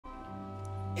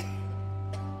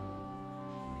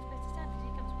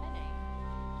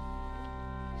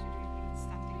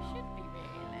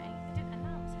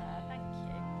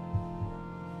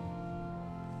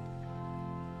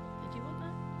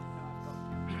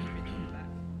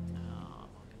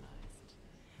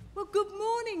Good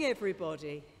morning,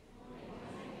 everybody.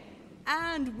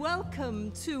 And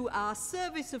welcome to our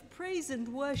service of praise and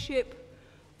worship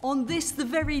on this, the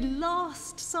very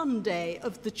last Sunday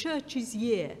of the church's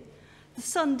year, the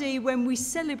Sunday when we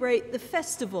celebrate the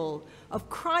festival of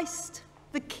Christ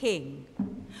the King.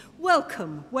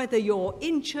 Welcome, whether you're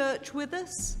in church with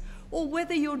us or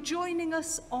whether you're joining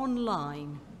us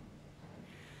online.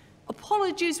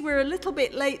 Apologies, we're a little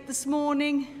bit late this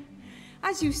morning.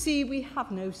 As you see, we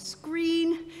have no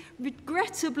screen.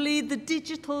 Regrettably, the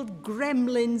digital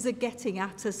gremlins are getting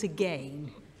at us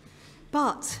again.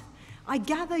 But I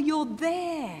gather you're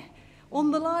there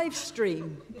on the live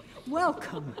stream.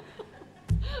 Welcome.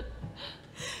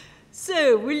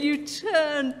 So, will you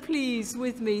turn, please,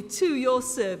 with me to your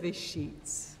service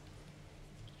sheets?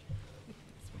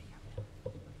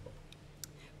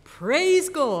 Praise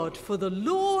God, for the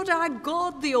Lord our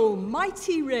God, the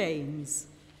Almighty reigns.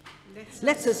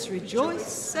 Let us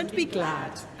rejoice and be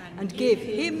glad and give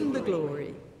him the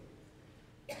glory.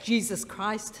 Jesus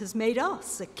Christ has made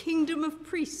us a kingdom of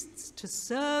priests to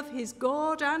serve his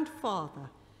God and Father.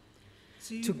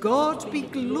 To God be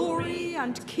glory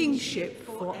and kingship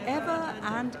forever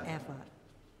and ever.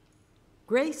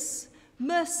 Grace,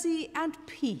 mercy, and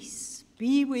peace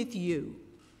be with you.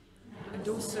 And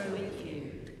also with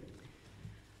you.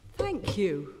 Thank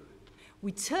you.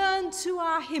 We turn to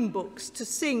our hymn books to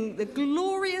sing the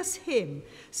glorious hymn,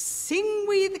 Sing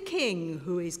We the King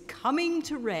Who is Coming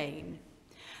to Reign,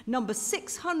 number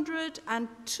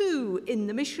 602 in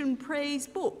the Mission Praise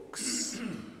books.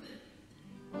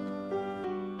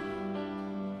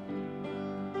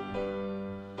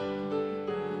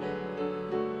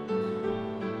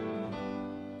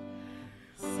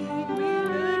 Sing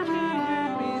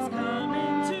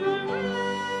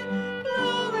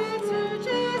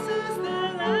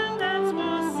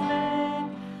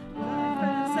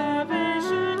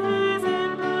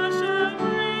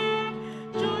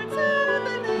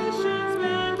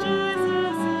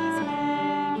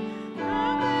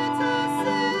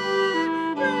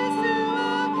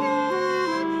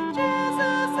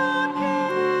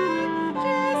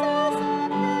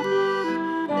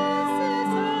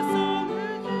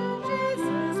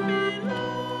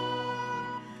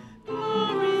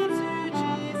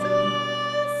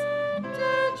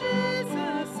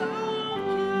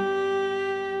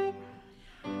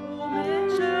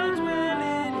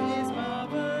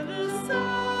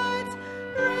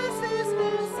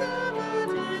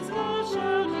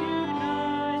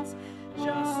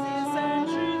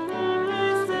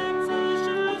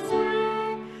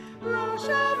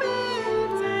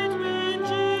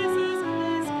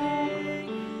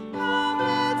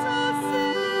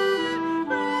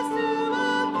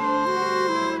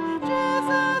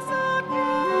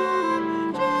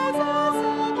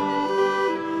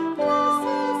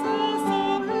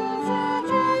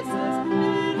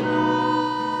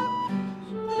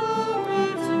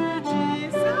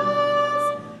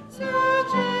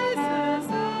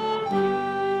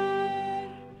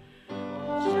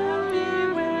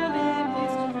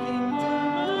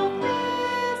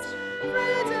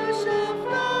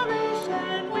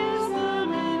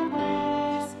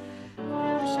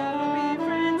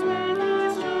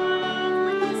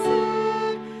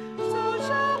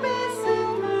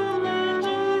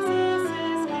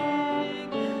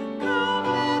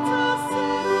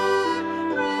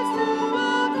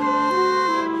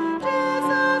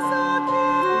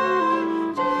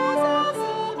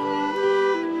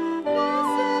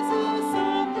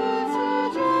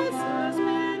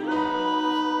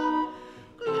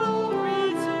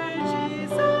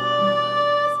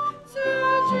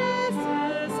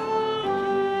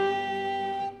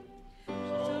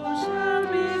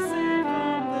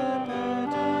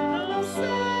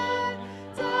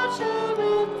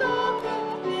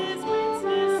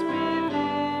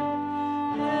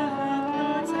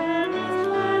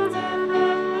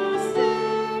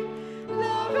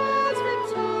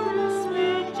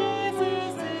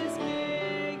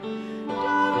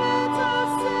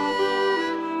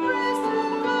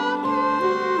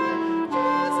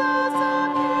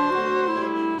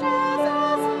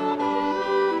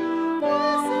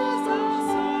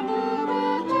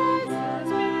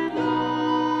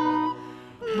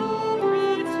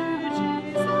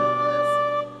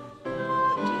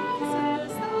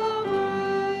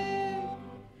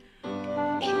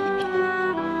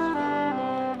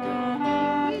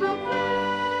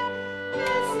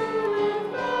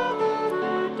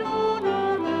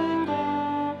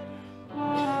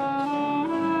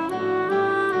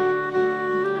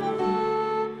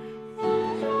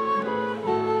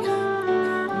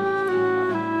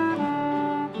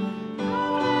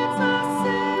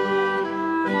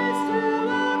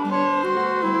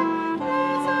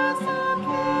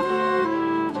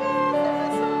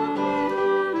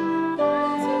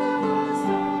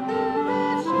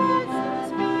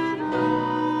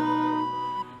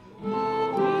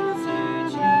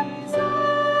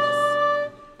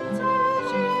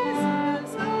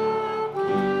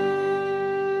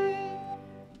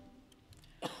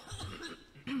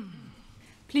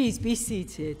Please be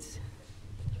seated.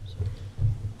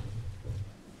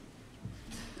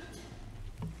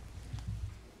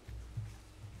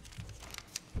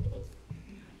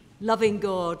 Loving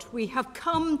God, we have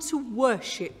come to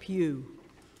worship you.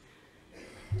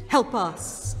 Help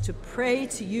us to pray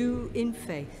to you in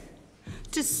faith,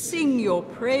 to sing your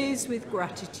praise with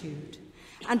gratitude,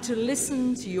 and to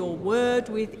listen to your word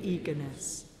with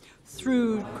eagerness.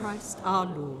 Through Christ our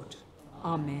Lord.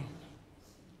 Amen.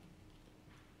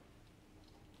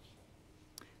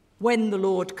 When the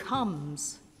Lord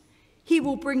comes, he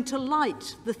will bring to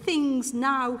light the things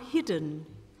now hidden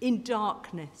in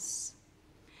darkness,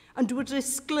 and will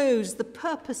disclose the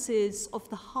purposes of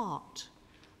the heart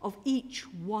of each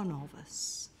one of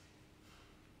us.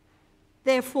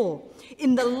 Therefore,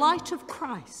 in the light of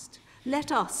Christ,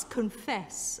 let us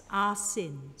confess our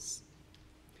sins.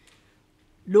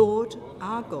 Lord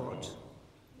our God,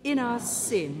 in our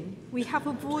sin we have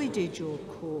avoided your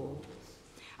call.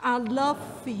 Our love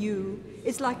for you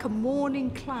is like a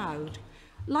morning cloud,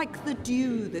 like the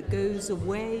dew that goes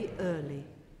away early.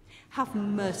 Have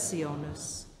mercy on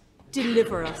us,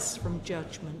 deliver us from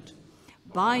judgment,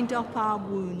 bind up our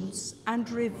wounds and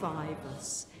revive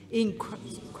us in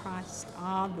Christ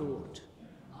our Lord.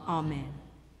 Amen.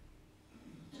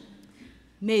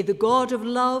 May the God of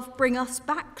love bring us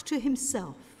back to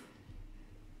himself,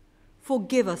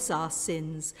 forgive us our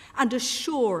sins, and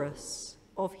assure us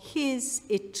of his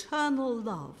eternal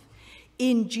love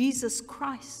in Jesus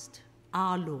Christ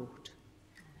our Lord.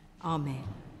 Amen.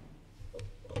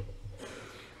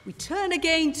 We turn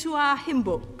again to our hymn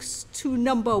books, to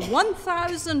number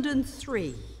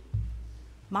 1003,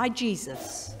 My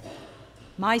Jesus,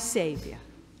 My Saviour.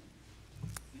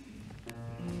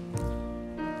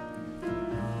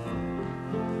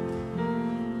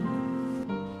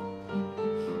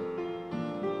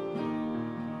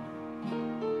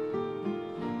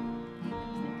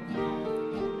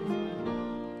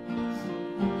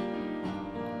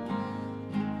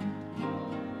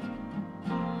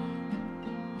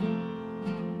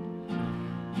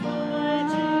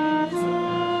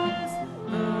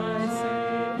 My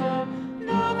Saviour,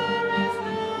 no, there is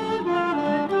none.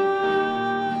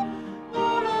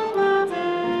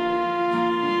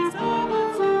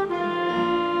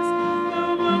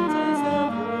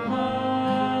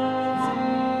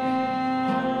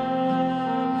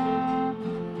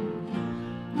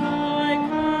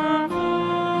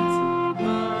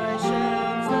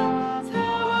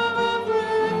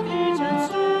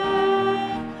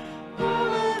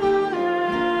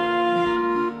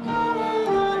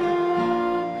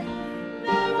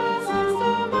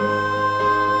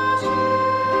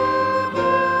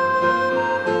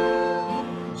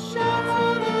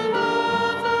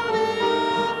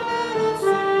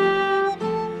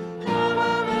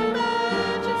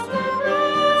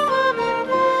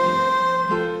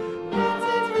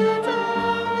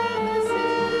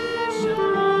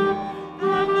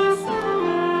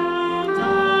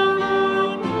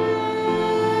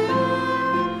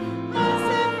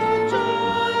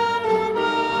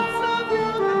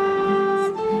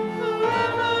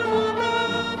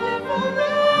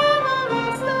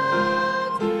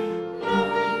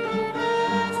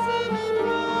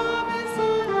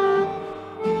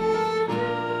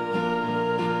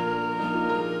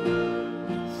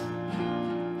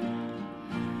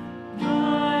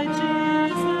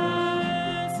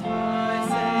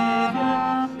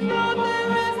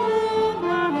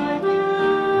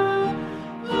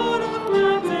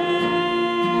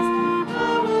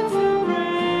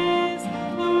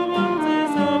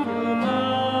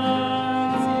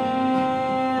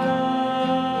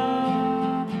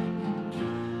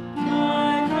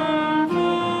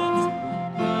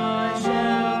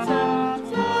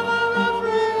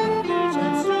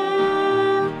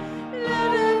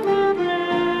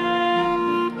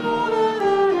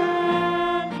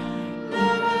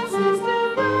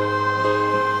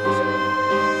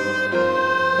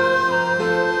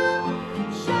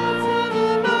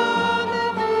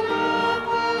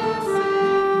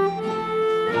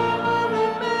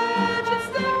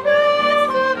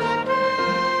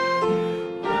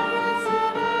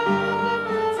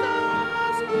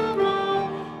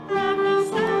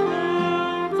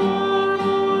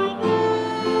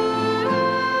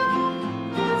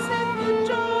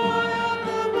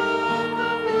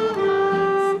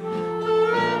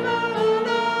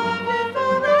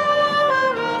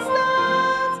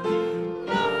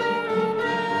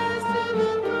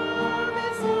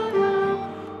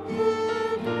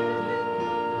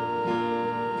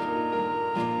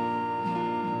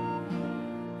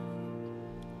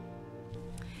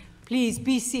 Please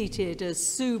be seated as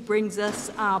Sue brings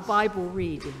us our Bible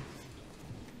reading.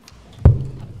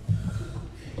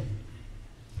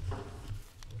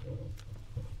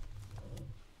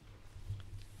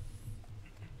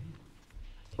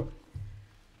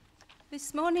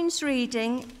 This morning's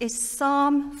reading is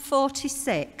Psalm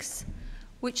 46,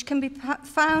 which can be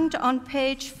found on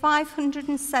page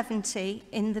 570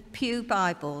 in the Pew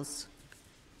Bibles.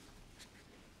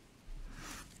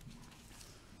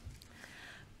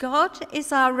 God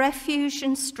is our refuge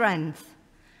and strength,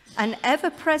 an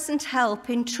ever-present help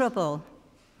in trouble.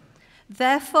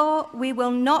 Therefore we will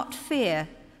not fear,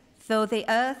 though the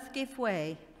earth give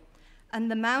way, and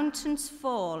the mountains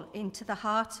fall into the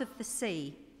heart of the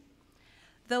sea.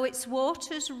 Though its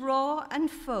waters roar and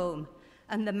foam,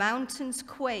 and the mountains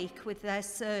quake with their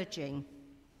surging.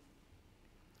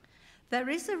 There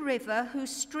is a river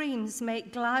whose streams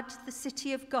make glad the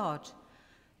city of God,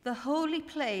 the holy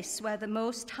place where the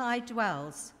Most High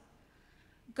dwells.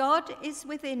 God is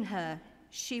within her,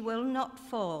 she will not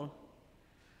fall.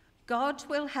 God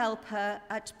will help her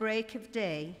at break of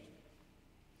day.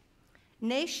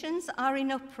 Nations are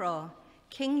in uproar,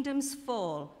 kingdoms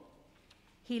fall.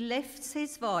 He lifts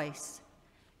his voice,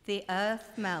 the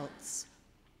earth melts.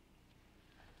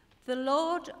 The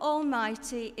Lord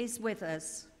Almighty is with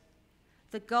us.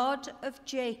 The God of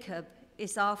Jacob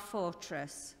is our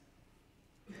fortress.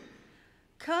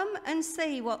 Come and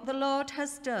see what the Lord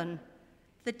has done,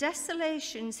 the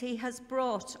desolations he has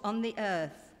brought on the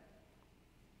earth.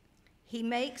 He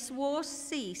makes wars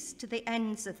cease to the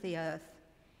ends of the earth.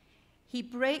 He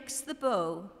breaks the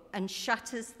bow and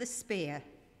shatters the spear.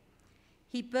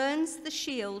 He burns the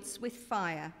shields with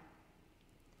fire.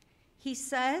 He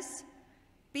says,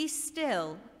 "Be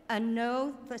still and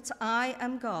know that I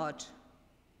am God.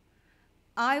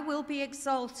 I will be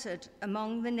exalted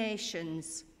among the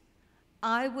nations.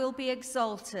 I will be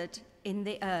exalted in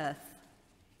the earth."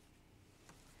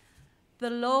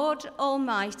 The Lord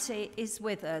Almighty is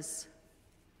with us.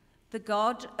 The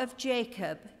God of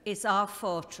Jacob is our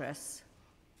fortress.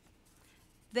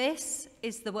 This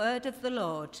is the word of the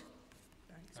Lord.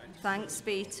 Thanks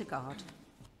be to God.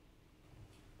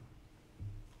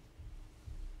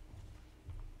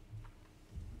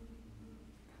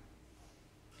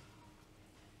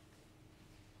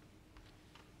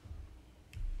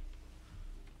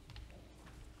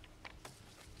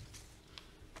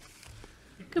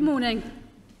 Good morning.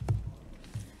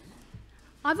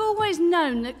 I've always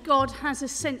known that God has a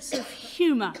sense of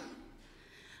humour,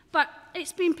 but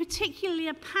it's been particularly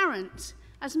apparent.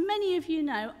 As many of you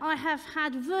know, I have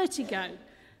had vertigo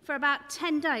for about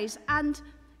 10 days, and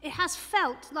it has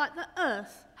felt like the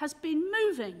earth has been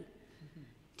moving.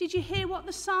 Did you hear what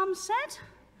the psalm said?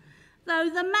 Though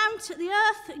the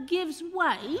earth gives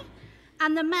way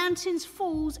and the mountains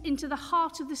falls into the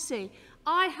heart of the sea.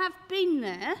 I have been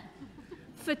there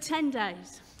for 10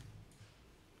 days.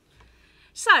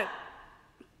 So,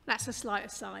 that's a slight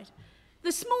aside.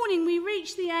 This morning we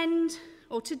reached the end,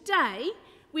 or today,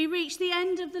 we reach the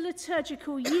end of the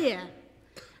liturgical year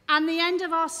and the end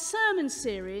of our sermon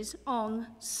series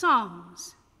on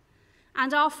Psalms.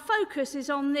 And our focus is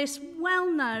on this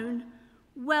well-known,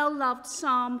 well-loved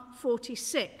Psalm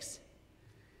 46.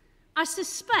 I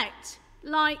suspect,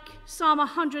 like Psalm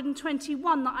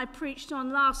 121 that I preached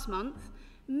on last month,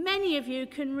 many of you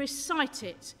can recite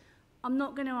it. I'm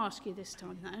not going to ask you this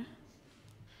time, though.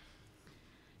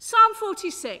 Psalm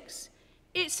 46,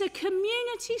 it's a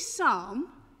community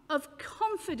psalm of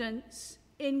confidence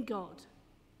in God.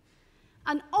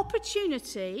 An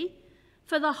opportunity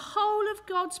for the whole of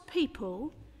God's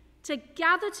people to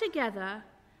gather together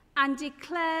and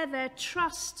declare their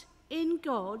trust in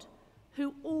God,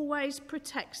 who always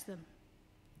protects them.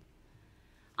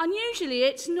 Unusually,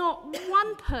 it's not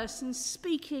one person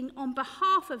speaking on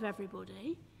behalf of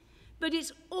everybody, but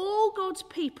it's all God's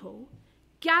people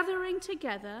gathering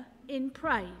together in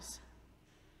praise.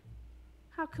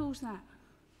 How cool is that?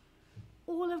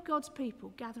 All of God's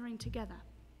people gathering together.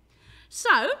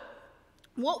 So,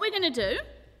 what we're going to do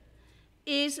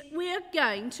is we're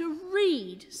going to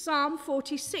read Psalm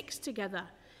 46 together.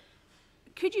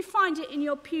 Could you find it in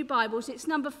your Pew Bibles? It's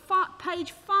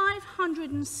page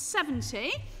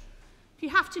 570. If you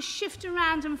have to shift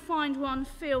around and find one,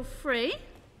 feel free.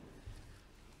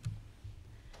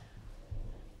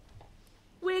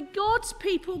 We're God's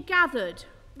people gathered,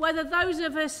 whether those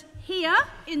of us here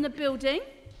in the building,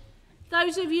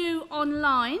 those of you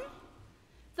online,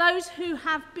 those who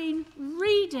have been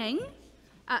reading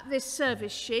at this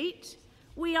service sheet,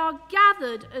 we are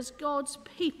gathered as God's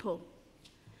people.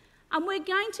 And we're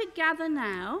going to gather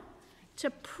now to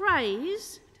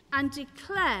praise and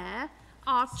declare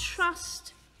our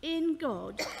trust in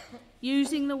God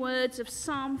using the words of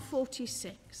Psalm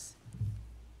 46.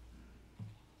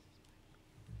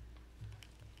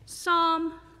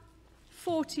 Psalm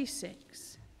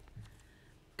 46.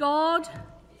 God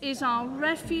is our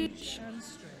refuge and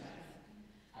strength,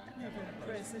 and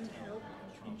ever-present help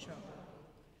in trouble.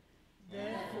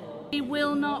 Therefore, we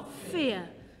will not fear,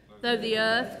 though the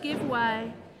earth give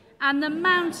way, and the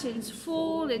mountains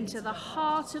fall into the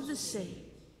heart of the sea.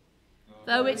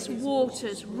 Though its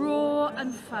waters roar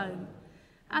and foam,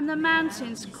 and the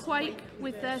mountains quake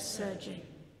with their surging.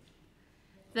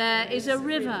 There is a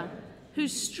river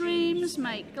whose streams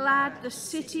make glad the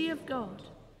city of God,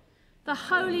 the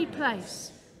holy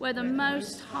place where the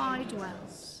Most High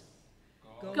dwells.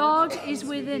 God is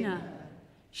within her,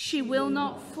 she will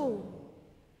not fall.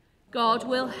 God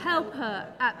will help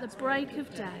her at the break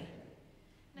of day.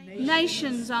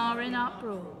 Nations are in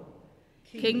uproar,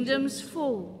 kingdoms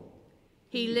fall.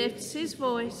 He lifts his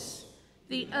voice,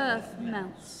 the earth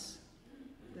melts.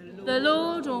 The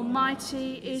Lord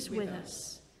Almighty is with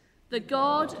us. The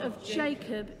God of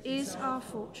Jacob is our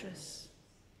fortress.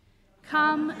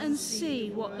 Come and see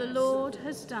what the Lord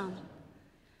has done,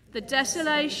 the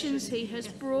desolations he has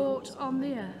brought on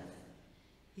the earth.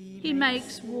 He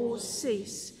makes wars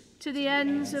cease to the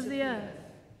ends of the earth.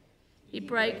 He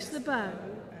breaks the bow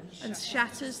and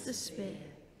shatters the spear.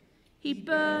 He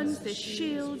burns the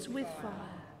shields with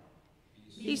fire.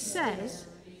 He says,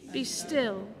 "Be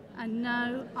still and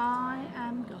know I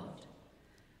am God.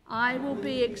 I will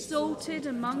be exalted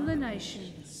among the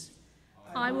nations.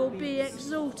 I will be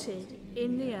exalted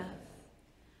in the earth.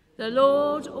 The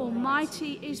Lord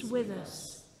Almighty is with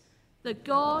us. The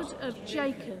God of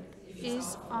Jacob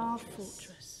is our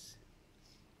fortress."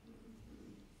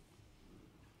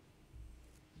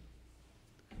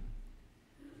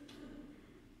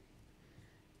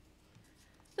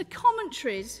 The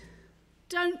commentaries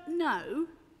don't know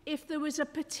if there was a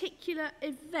particular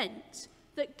event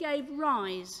that gave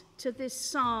rise to this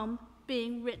psalm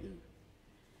being written.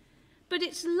 But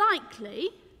it's likely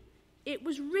it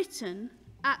was written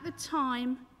at the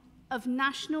time of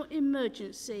national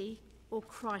emergency or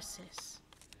crisis,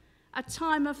 a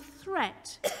time of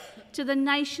threat to the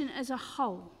nation as a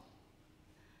whole.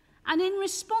 And in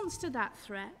response to that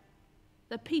threat,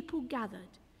 the people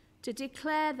gathered to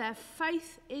declare their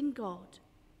faith in God,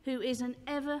 who is an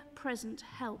ever-present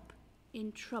help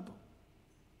in trouble.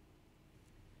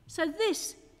 So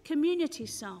this community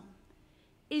psalm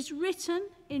is written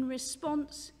in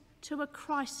response to a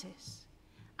crisis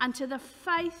and to the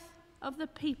faith of the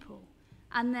people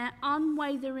and their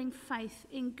unwavering faith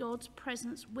in God's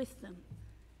presence with them,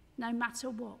 no matter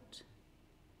what.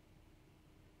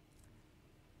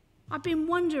 I've been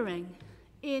wondering,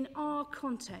 in our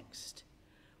context,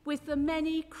 with the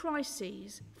many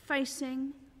crises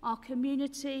facing our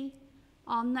community,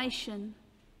 our nation,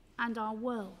 and our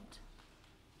world.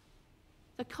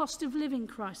 The cost of living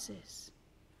crisis,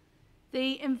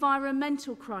 the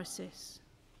environmental crisis,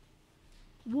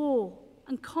 war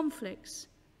and conflicts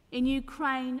in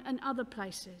Ukraine and other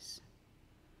places,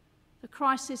 the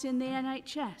crisis in the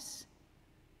NHS,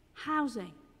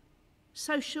 housing,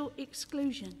 social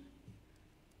exclusion,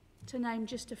 to name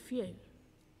just a few.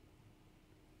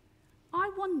 I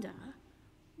wonder,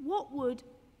 what would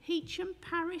Heacham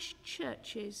Parish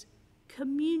Church's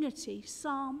community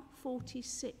Psalm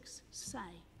 46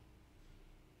 say?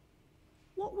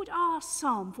 What would our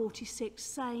Psalm 46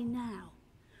 say now?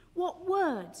 What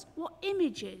words, what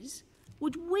images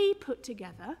would we put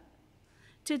together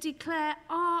to declare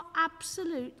our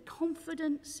absolute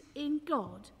confidence in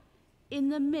God in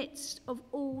the midst of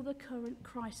all the current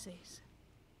crises?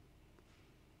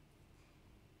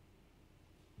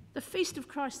 The Feast of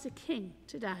Christ the King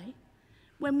today,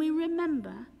 when we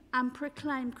remember and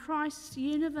proclaim Christ's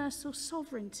universal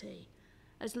sovereignty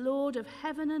as Lord of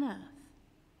heaven and earth,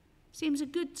 seems a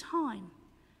good time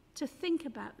to think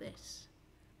about this,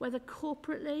 whether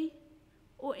corporately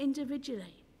or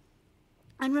individually,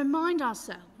 and remind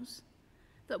ourselves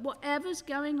that whatever's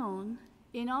going on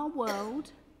in our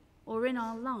world or in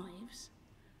our lives,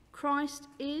 Christ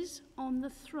is on the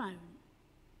throne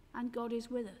and God is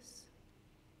with us.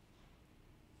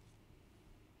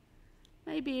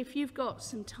 Maybe if you've got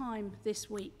some time this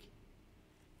week,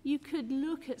 you could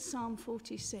look at Psalm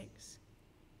 46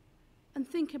 and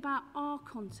think about our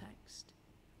context.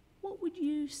 What would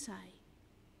you say?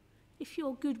 If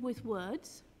you're good with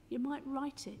words, you might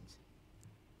write it.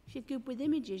 If you're good with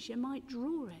images, you might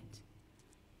draw it.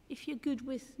 If you're good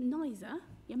with neither,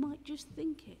 you might just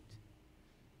think it.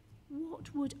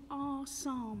 What would our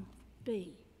psalm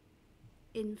be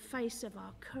in face of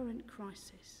our current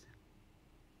crisis?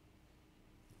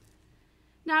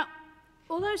 Now,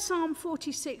 although Psalm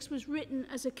 46 was written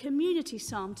as a community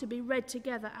psalm to be read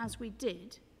together as we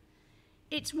did,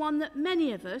 it's one that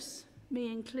many of us,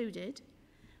 me included,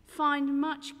 find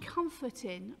much comfort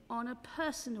in on a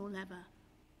personal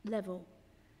level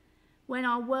when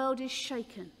our world is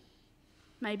shaken,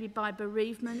 maybe by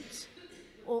bereavement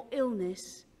or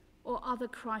illness or other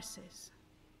crisis.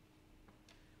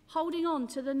 Holding on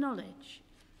to the knowledge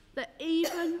that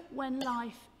even when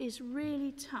life is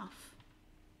really tough,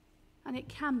 and it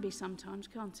can be sometimes,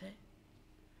 can't it?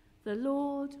 The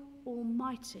Lord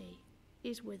Almighty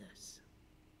is with us.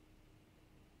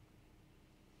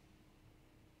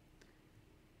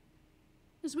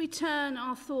 As we turn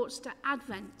our thoughts to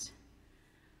Advent,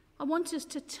 I want us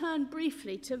to turn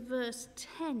briefly to verse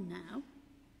 10 now.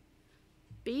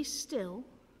 Be still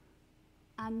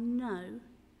and know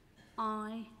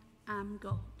I am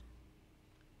God.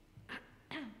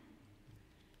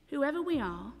 Whoever we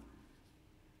are,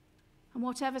 and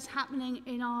whatever's happening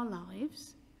in our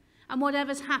lives, and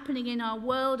whatever's happening in our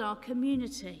world, our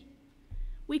community,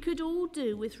 we could all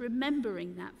do with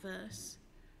remembering that verse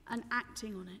and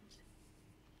acting on it.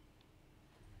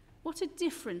 What a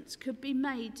difference could be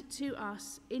made to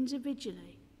us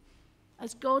individually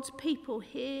as God's people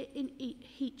here in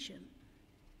Heacham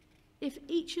if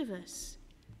each of us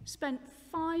spent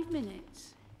 5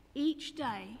 minutes each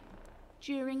day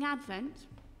during Advent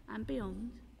and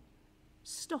beyond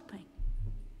stopping,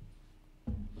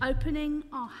 opening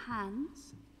our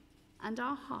hands and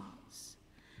our hearts,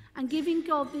 and giving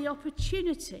God the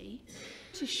opportunity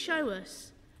to show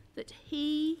us that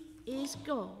He is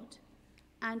God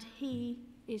and He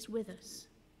is with us.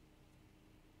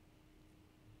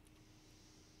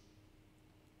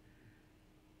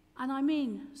 And I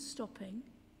mean stopping.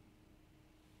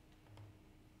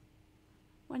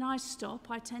 When I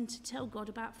stop, I tend to tell God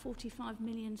about 45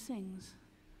 million things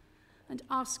and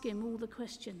ask Him all the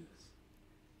questions.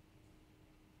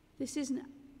 This isn't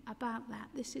about that.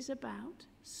 This is about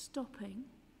stopping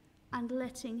and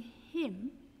letting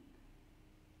Him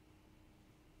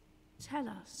tell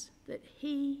us that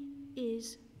He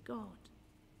is God.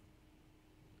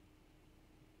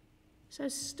 So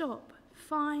stop,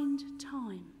 find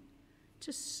time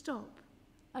to stop,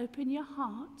 open your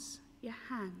hearts, your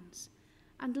hands,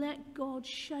 and let God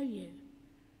show you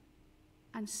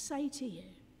and say to you,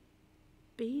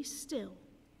 be still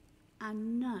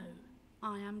and know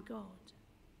I am God.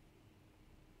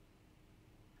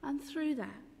 And through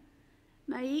that,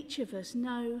 may each of us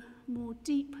know more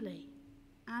deeply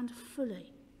and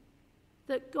fully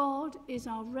that God is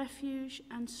our refuge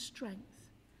and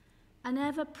strength, an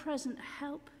ever-present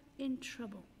help in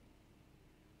trouble,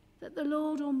 that the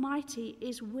Lord Almighty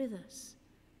is with us,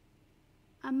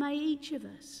 and may each of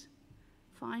us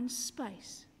find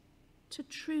space to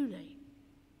truly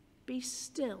be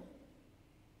still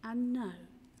and know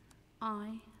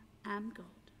I am God.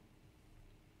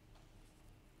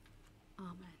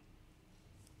 Amen.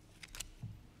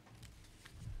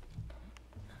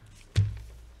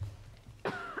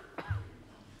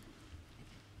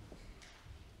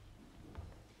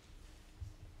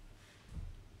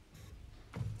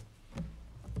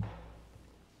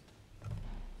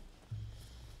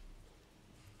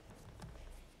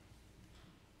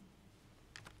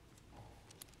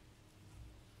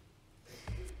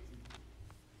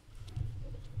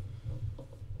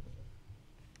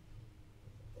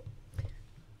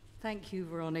 Thank you,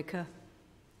 Veronica.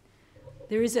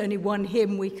 There is only one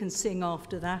hymn we can sing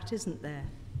after that, isn't there?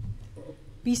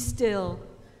 Be still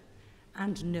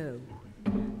and know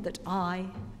that I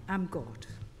am God.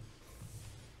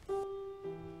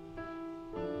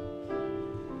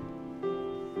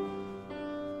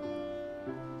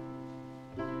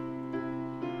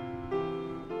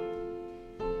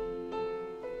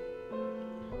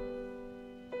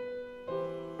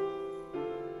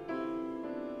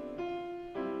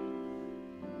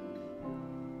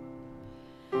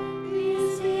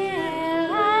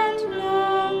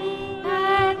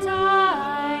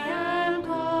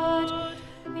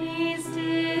 Be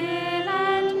still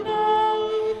and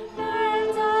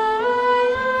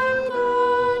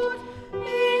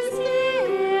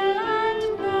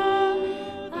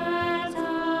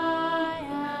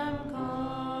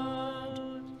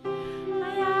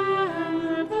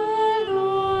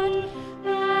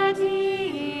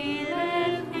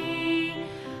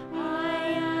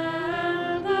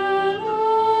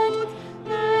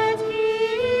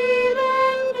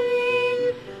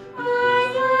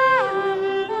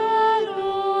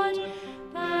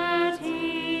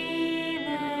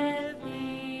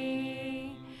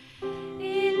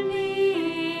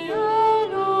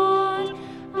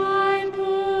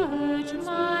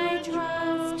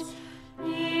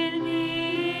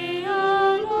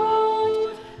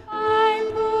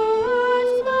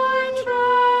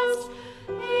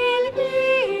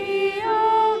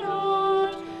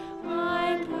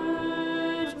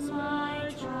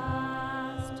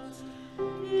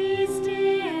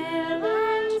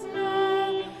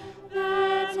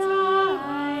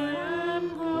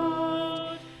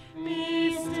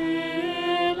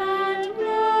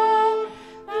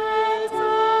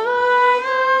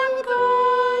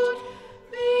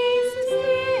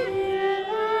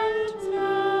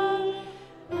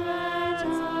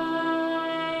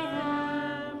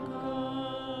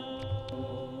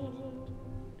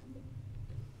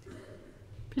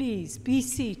Please be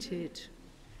seated,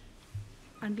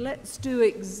 and let's do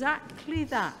exactly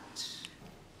that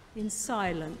in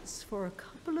silence for a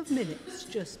couple of minutes.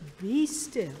 Just be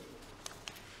still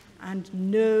and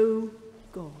know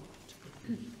God.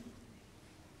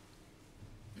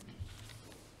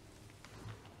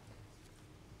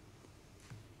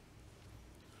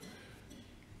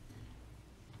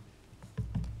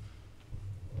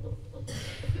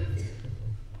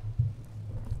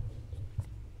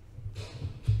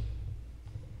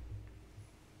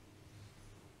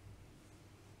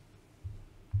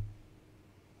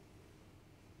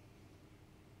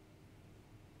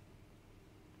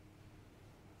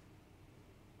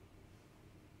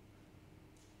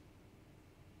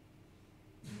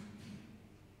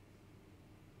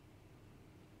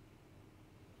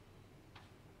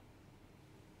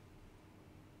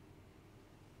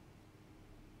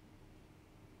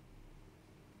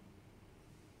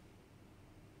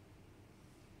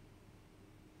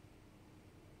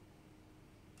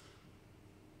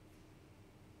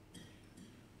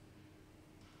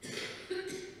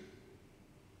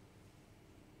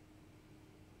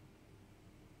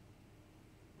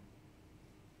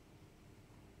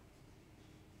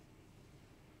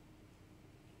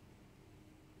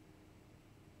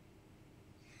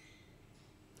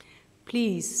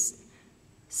 Please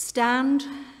stand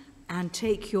and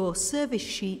take your service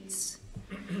sheets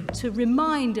to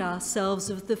remind ourselves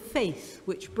of the faith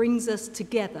which brings us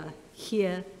together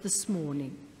here this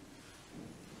morning.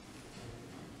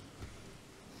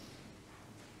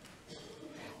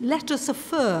 Let us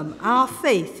affirm our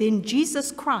faith in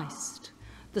Jesus Christ,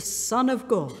 the Son of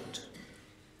God.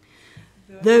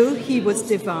 Though he was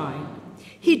divine,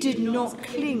 he did not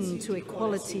cling to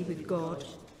equality with God,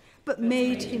 but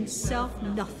made himself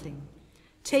nothing.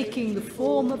 Taking the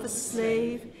form of a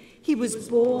slave, he was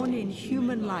born in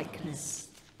human likeness.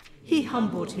 He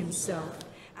humbled himself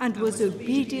and was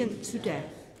obedient to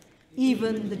death,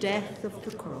 even the death of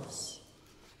the cross.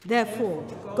 Therefore,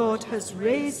 God has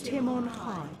raised him on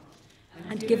high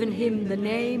and given him the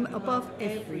name above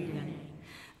every name,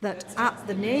 that at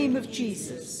the name of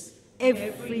Jesus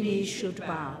every knee should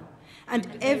bow, and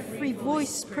every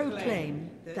voice proclaim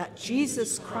that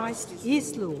Jesus Christ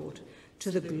is Lord,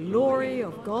 to the glory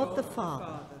of God the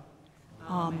Father.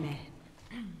 Amen.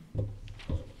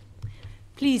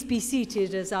 Please be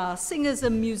seated as our singers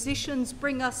and musicians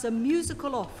bring us a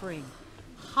musical offering,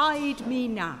 Hide Me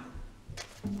Now.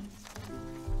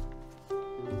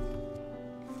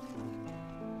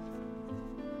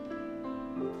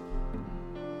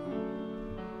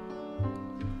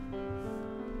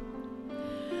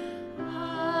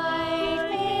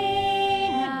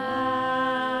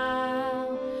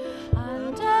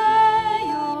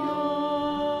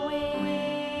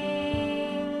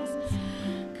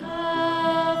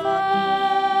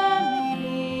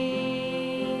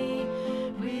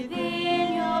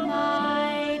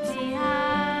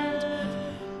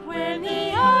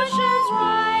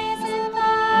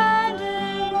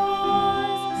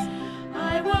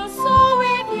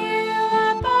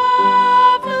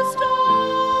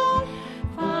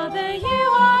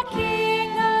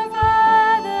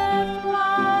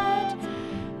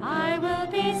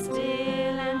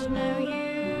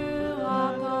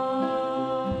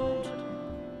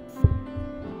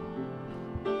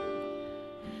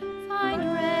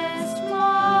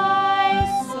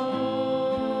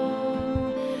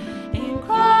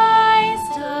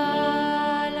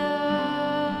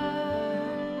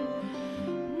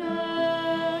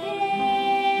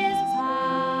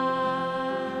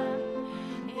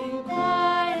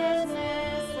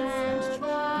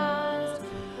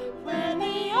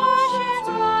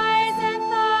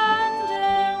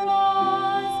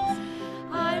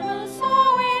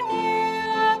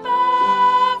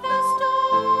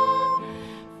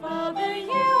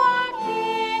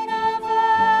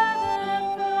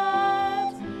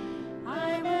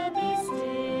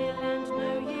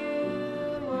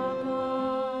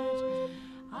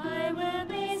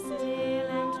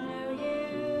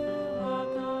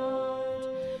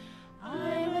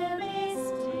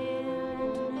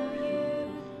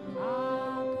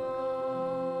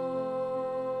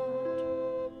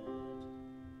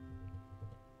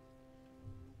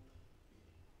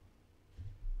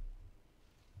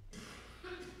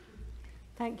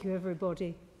 Thank you,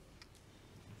 everybody.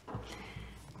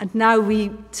 And now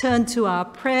we turn to our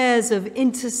prayers of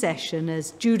intercession as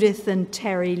Judith and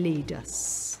Terry lead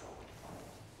us.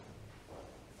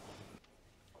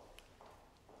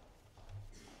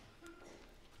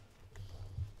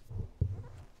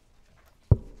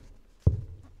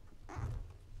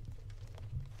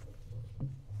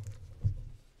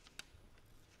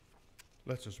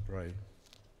 Let us pray.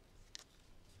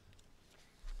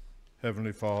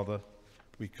 Heavenly Father,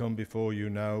 we come before you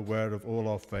now aware of all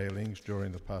our failings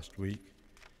during the past week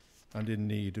and in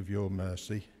need of your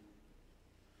mercy.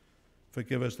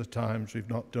 Forgive us the times we've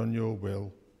not done your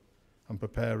will and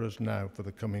prepare us now for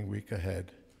the coming week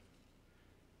ahead.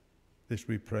 This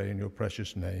we pray in your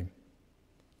precious name.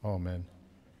 Amen.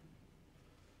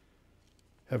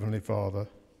 Heavenly Father,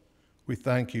 we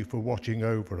thank you for watching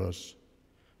over us,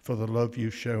 for the love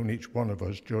you've shown each one of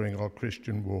us during our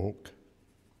Christian walk.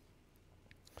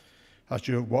 As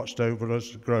you have watched over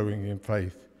us growing in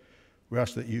faith, we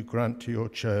ask that you grant to your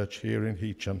church here in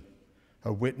Heacham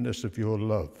a witness of your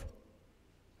love.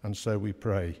 And so we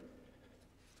pray.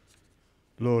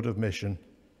 Lord of mission,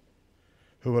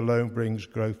 who alone brings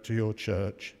growth to your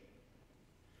church,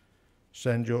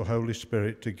 send your Holy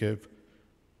Spirit to give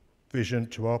vision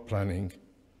to our planning,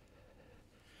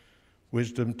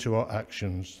 wisdom to our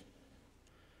actions,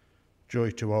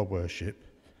 joy to our worship,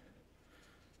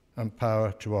 and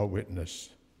power to our witness.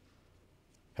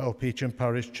 Help Heacham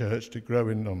Parish Church to grow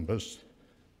in numbers,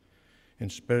 in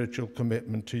spiritual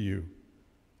commitment to you,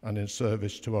 and in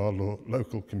service to our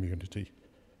local community.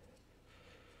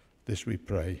 This we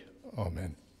pray.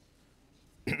 Amen.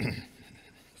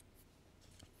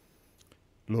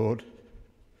 Lord,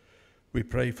 we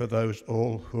pray for those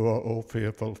all who are all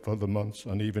fearful for the months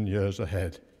and even years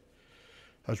ahead,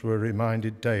 as we're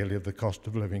reminded daily of the cost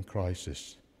of living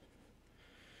crisis.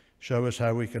 Show us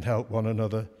how we can help one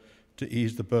another to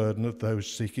ease the burden of those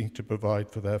seeking to provide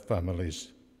for their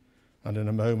families. And in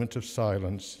a moment of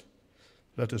silence,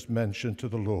 let us mention to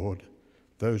the Lord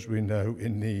those we know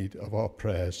in need of our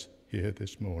prayers here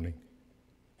this morning.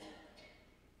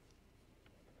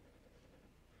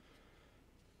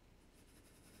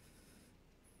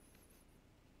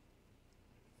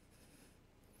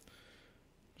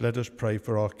 Let us pray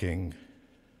for our King.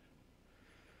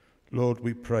 Lord,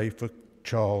 we pray for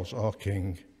Charles, our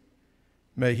King.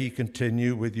 May he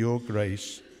continue with your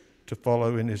grace to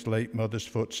follow in his late mother's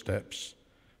footsteps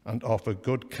and offer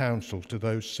good counsel to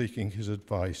those seeking his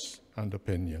advice and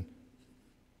opinion.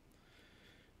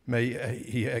 May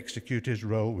he execute his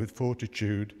role with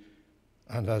fortitude,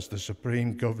 and as the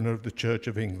Supreme Governor of the Church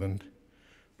of England,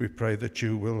 we pray that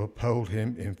you will uphold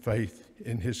him in faith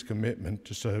in his commitment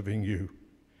to serving you,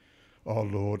 our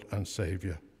Lord and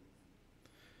Saviour.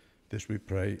 This we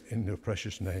pray in your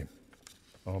precious name.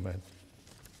 Amen.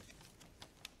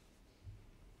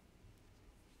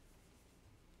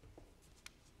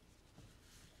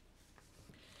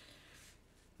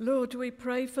 Lord, we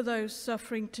pray for those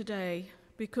suffering today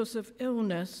because of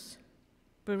illness,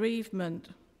 bereavement,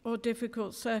 or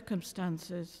difficult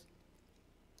circumstances.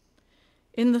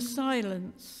 In the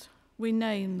silence, we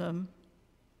name them.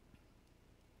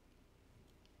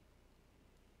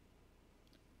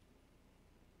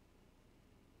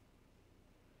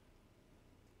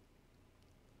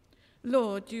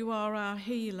 Lord, you are our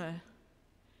healer.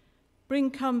 Bring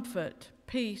comfort,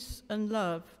 peace, and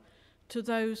love to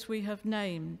those we have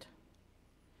named.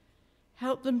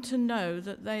 Help them to know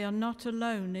that they are not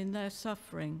alone in their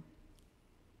suffering.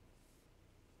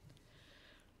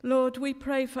 Lord, we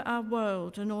pray for our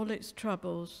world and all its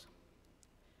troubles.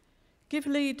 Give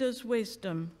leaders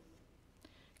wisdom,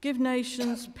 give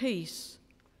nations peace,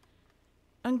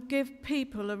 and give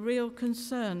people a real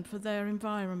concern for their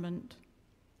environment.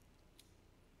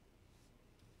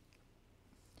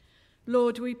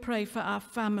 Lord, we pray for our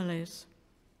families.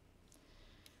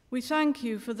 We thank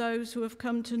you for those who have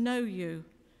come to know you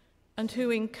and who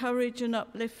encourage and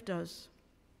uplift us.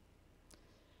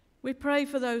 We pray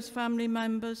for those family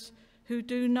members who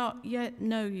do not yet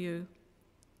know you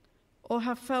or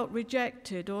have felt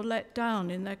rejected or let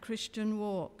down in their Christian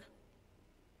walk.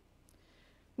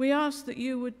 We ask that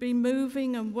you would be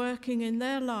moving and working in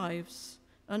their lives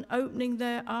and opening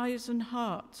their eyes and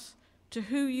hearts to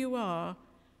who you are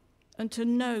and to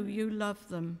know you love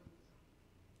them.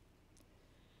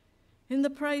 In the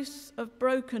place of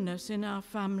brokenness in our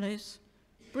families,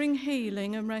 bring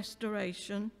healing and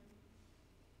restoration.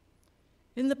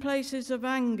 In the places of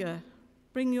anger,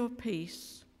 bring your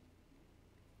peace.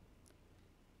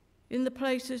 In the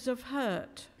places of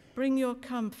hurt, bring your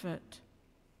comfort.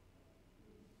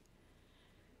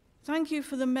 Thank you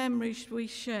for the memories we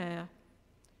share.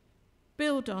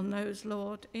 Build on those,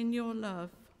 Lord, in your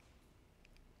love.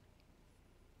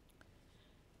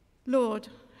 Lord,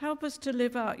 help us to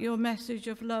live out your message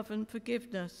of love and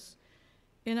forgiveness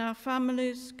in our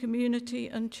families, community,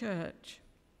 and church.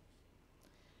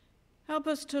 Help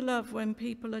us to love when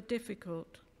people are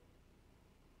difficult.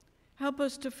 Help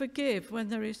us to forgive when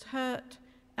there is hurt,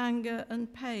 anger,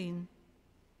 and pain.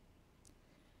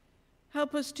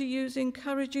 Help us to use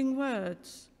encouraging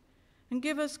words and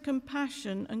give us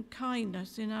compassion and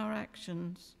kindness in our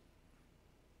actions.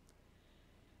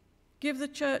 Give the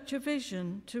church a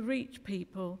vision to reach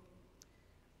people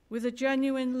with a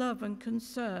genuine love and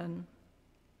concern,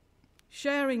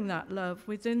 sharing that love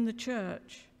within the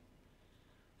church,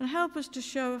 and help us to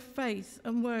show a faith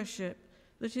and worship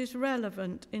that is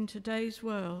relevant in today's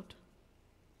world.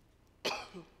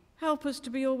 Help us to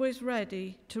be always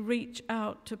ready to reach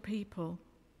out to people.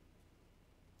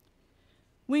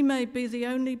 We may be the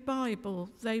only Bible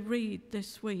they read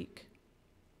this week.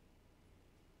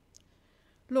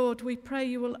 Lord, we pray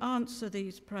you will answer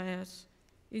these prayers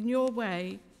in your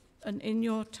way and in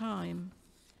your time.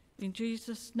 In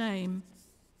Jesus' name,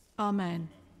 amen.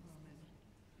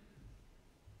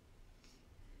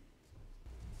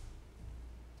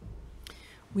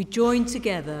 We join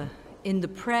together in the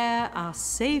prayer our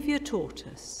Saviour taught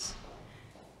us.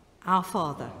 Our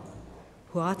Father,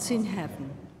 who art in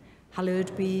heaven,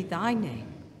 hallowed be thy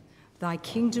name. Thy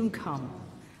kingdom come,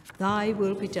 thy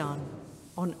will be done,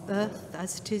 on earth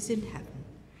as it is in heaven.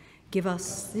 Give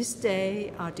us this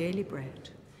day our daily bread,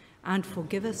 and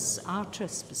forgive us our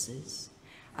trespasses,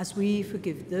 as we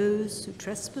forgive those who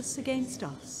trespass against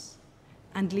us.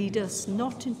 And lead us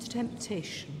not into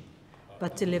temptation,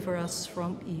 but deliver us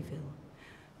from evil.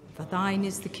 For thine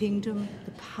is the kingdom,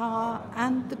 the power,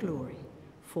 and the glory,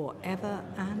 forever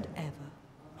and ever.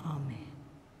 Amen.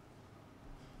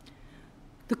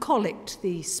 The Collect,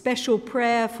 the special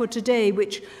prayer for today,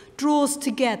 which draws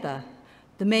together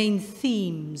the main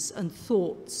themes and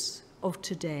thoughts of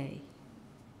today.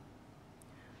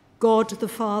 God the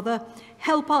Father,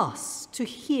 help us to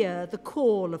hear the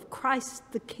call of Christ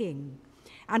the King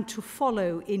and to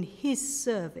follow in his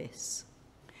service,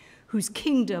 whose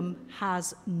kingdom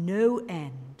has no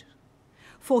end.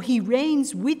 For he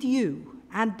reigns with you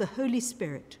and the Holy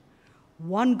Spirit,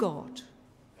 one God,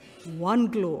 one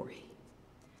glory.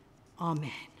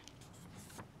 Amen.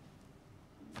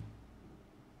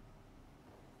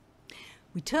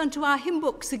 We turn to our hymn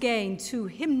books again, to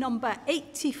hymn number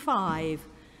 85.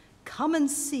 Come and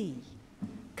see,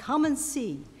 come and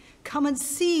see, come and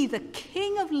see the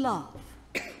King of Love.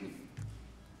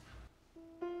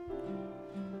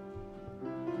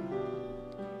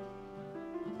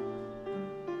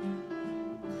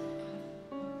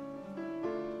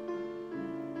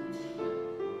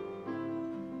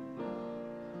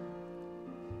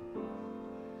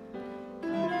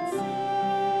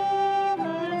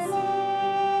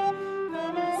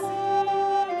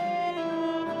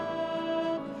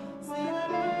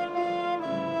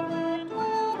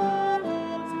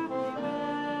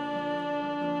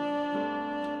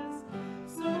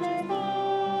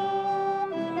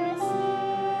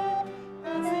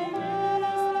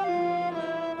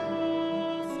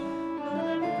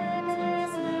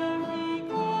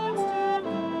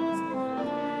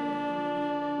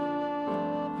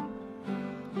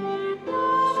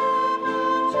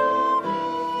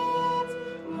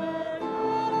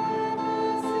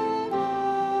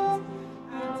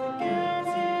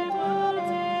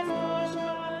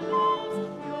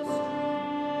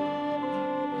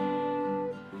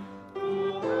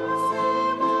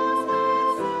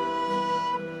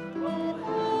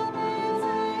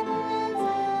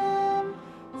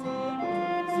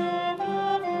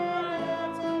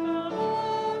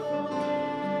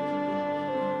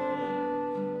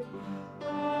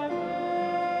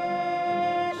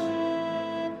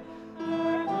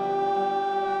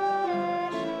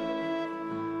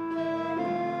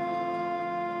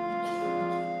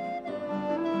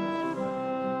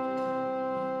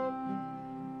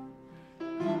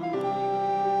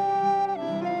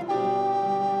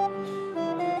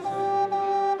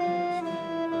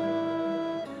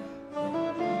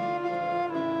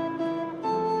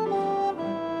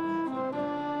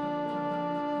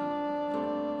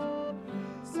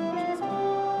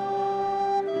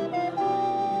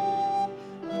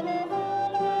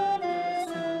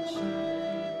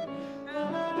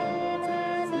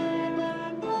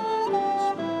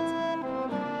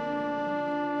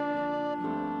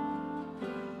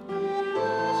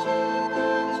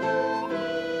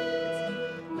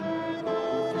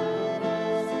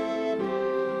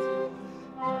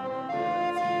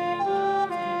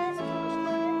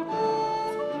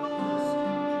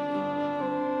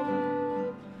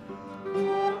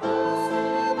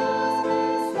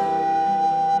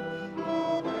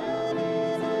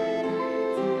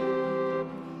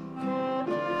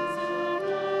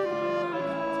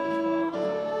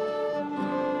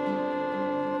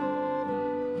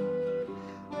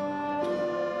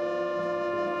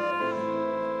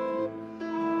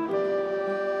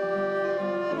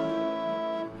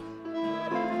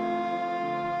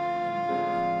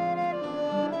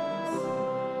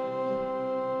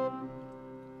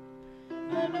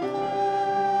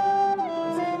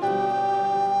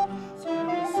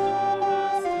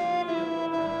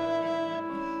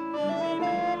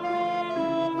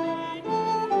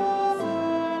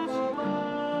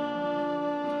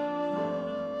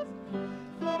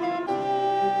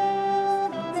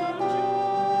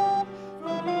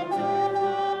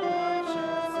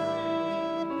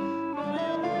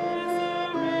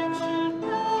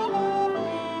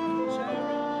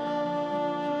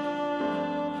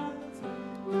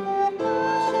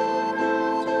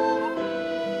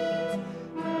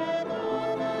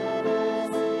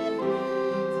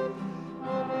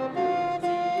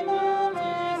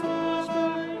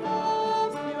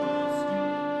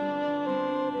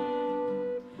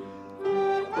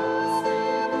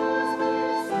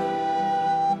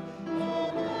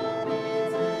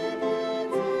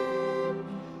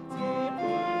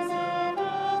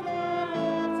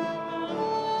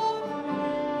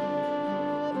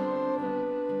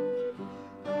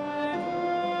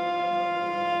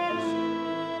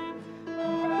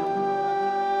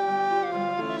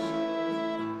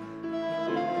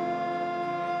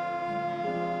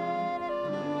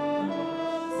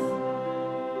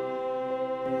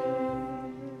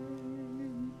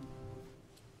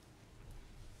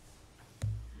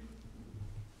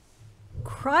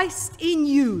 Christ in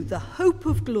you, the hope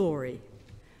of glory.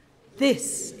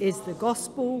 This is the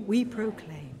gospel we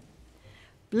proclaim.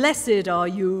 Blessed are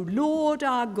you, Lord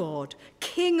our God,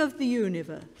 King of the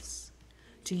universe.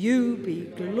 To you be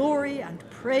glory and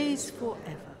praise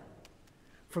forever.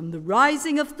 From the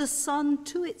rising of the sun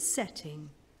to its setting,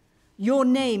 your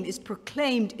name is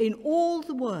proclaimed in all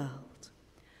the world.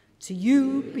 To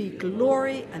you be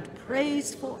glory and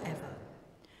praise forever.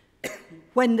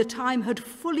 When the time had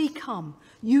fully come,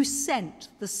 you sent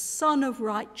the Son of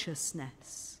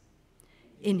Righteousness.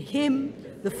 In him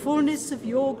the fullness of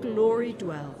your glory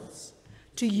dwells.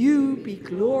 To you be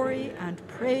glory and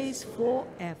praise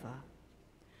forever.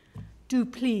 Do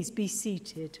please be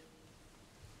seated.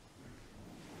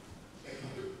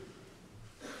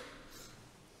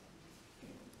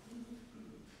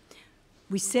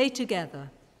 We say together,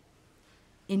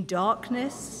 in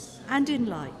darkness and in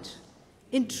light,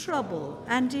 in trouble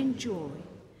and in joy,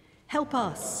 help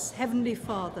us, Heavenly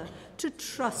Father, to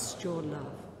trust your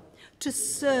love, to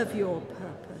serve your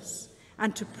purpose,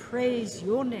 and to praise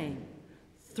your name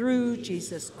through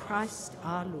Jesus Christ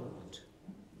our Lord.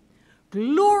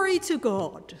 Glory to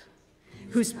God,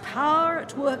 whose power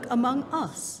at work among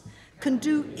us can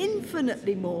do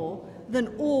infinitely more than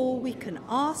all we can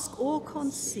ask or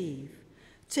conceive.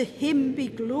 To him be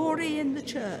glory in the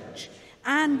church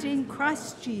and in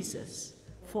Christ Jesus,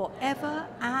 forever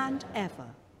and ever.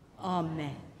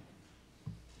 Amen.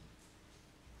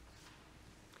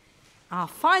 Our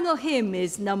final hymn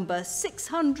is number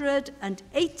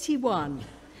 681.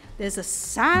 There's a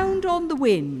sound on the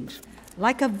wind,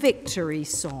 like a victory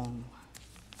song.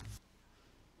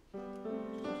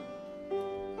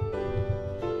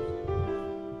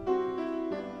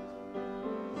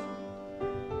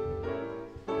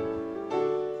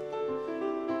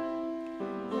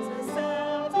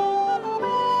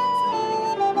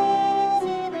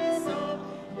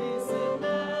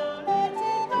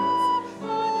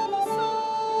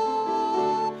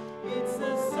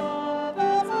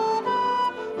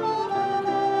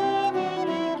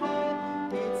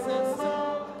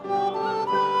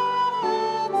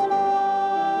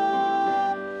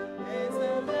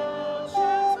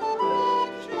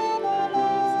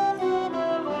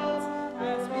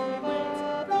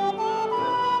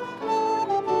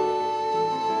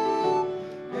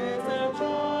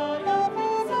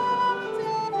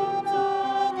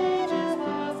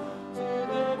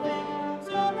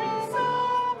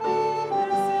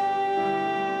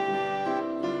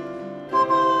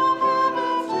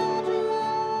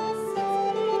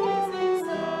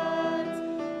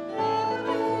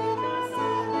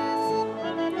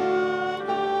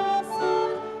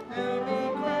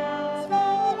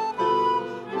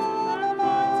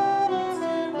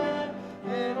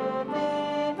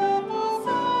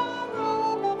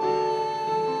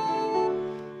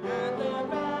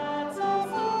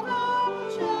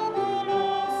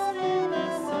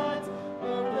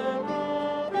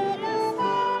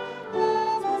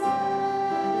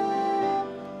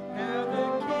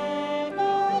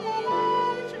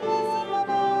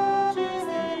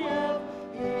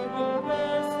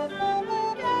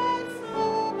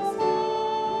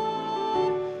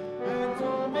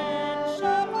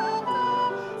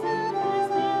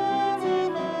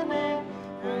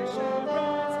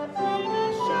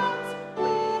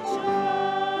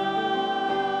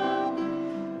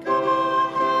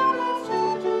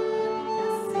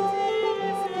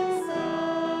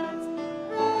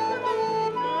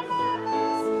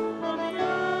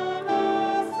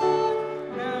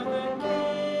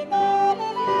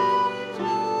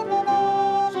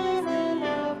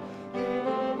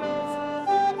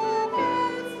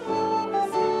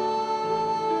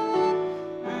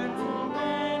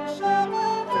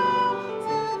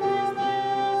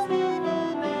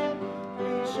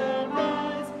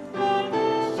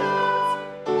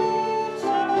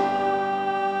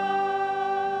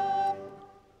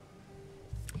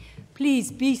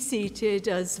 Please be seated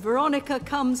as Veronica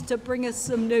comes to bring us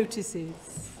some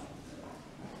notices.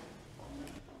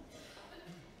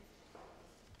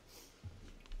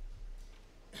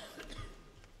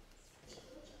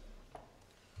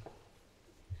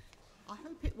 I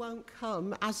hope it won't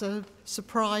come as a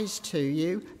surprise to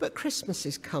you, but Christmas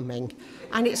is coming,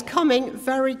 and it's coming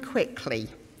very quickly.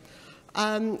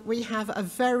 We have a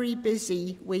very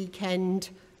busy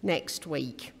weekend next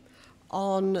week.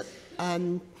 On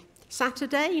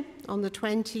Saturday, on the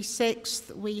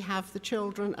 26th, we have the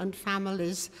Children and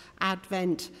Families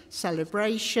Advent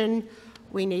celebration.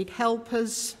 We need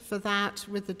helpers for that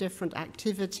with the different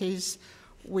activities.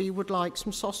 We would like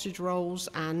some sausage rolls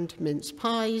and mince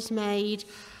pies made.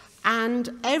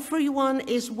 And everyone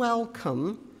is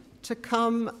welcome to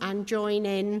come and join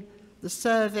in the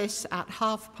service at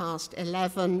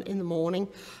 11:30 in the morning,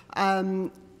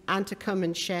 and to come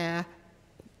and share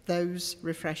those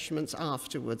refreshments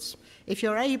afterwards. If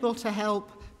you're able to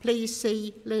help, please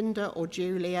see Linda or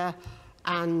Julia,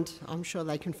 and I'm sure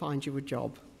they can find you a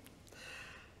job.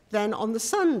 Then on the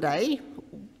Sunday,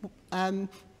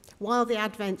 while the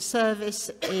Advent service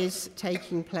is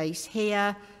taking place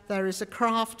here, there is a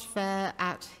craft fair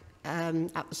at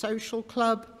the social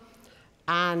club,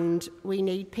 and we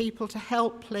need people to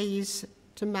help, please,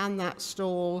 to man that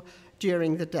stall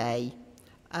during the day.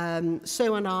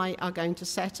 Sue and I are going to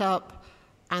set up,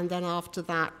 and then after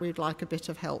that we'd like a bit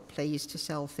of help, please, to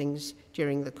sell things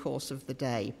during the course of the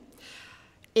day.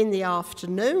 In the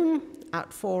afternoon,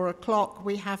 at 4 o'clock,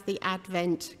 we have the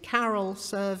Advent Carol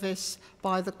service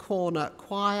by the Corner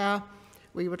Choir.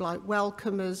 We would like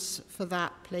welcomers for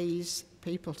that, please,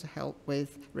 people to help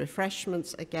with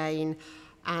refreshments again,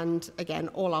 and again,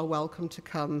 all are welcome to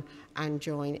come and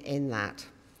join in that.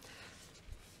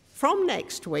 From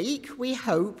next week, we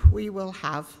hope we will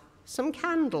have some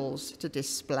candles to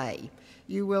display.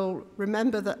 You will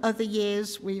remember that other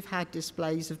years we've had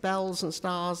displays of bells and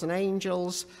stars and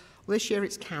angels. This year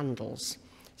it's candles.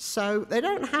 So they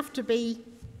don't have to be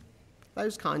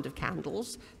those kind of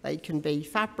candles. They can be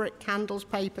fabric candles,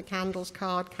 paper candles,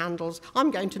 card candles.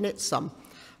 I'm going to knit some.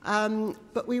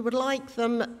 But we would like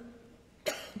them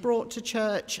brought to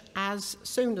church as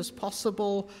soon as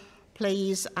possible,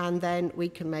 please, and then we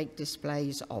can make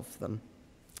displays of them.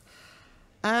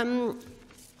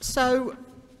 So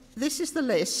this is the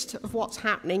list of what's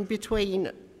happening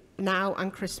between now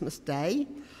and Christmas Day.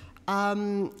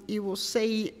 You will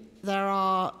see there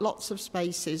are lots of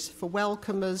spaces for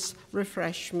welcomers,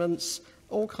 refreshments,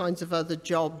 all kinds of other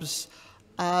jobs.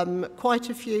 Quite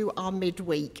a few are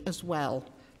midweek as well.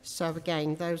 So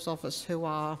again, those of us who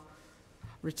are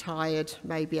retired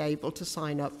may be able to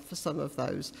sign up for some of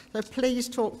those. So please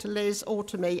talk to Liz or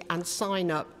to me and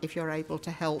sign up if you're able to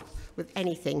help with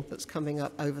anything that's coming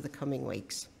up over the coming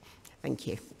weeks. Thank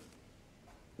you.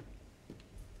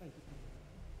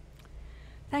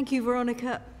 Thank you,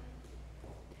 Veronica.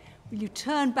 Will you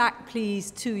turn back, please,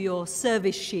 to your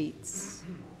service sheets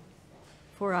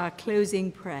for our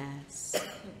closing prayers.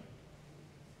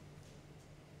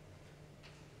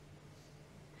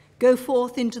 Go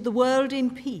forth into the world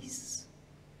in peace.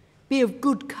 Be of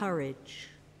good courage.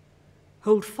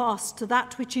 Hold fast to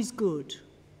that which is good.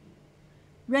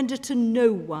 Render to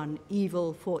no one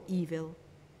evil for evil.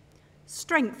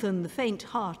 Strengthen the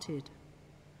faint-hearted.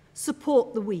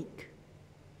 Support the weak.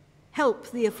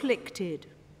 Help the afflicted.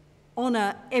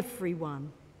 Honour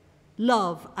everyone.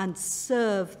 Love and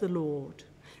serve the Lord,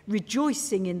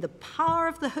 rejoicing in the power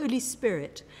of the Holy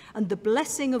Spirit and the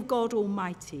blessing of God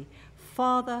Almighty,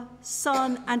 Father,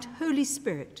 Son, and Holy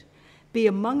Spirit, be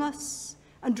among us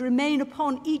and remain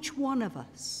upon each one of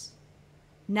us,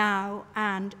 now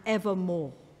and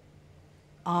evermore.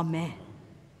 Amen.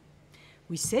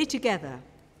 We say together,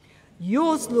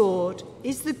 yours, Lord,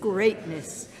 is the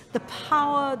greatness, the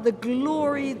power, the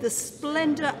glory, the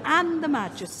splendor, and the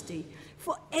majesty,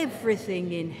 for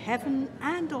everything in heaven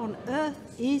and on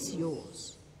earth is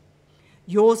yours.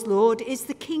 Yours, Lord, is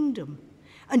the kingdom,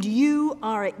 and you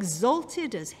are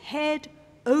exalted as head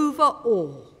over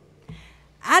all.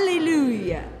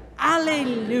 Alleluia,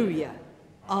 alleluia,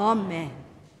 amen.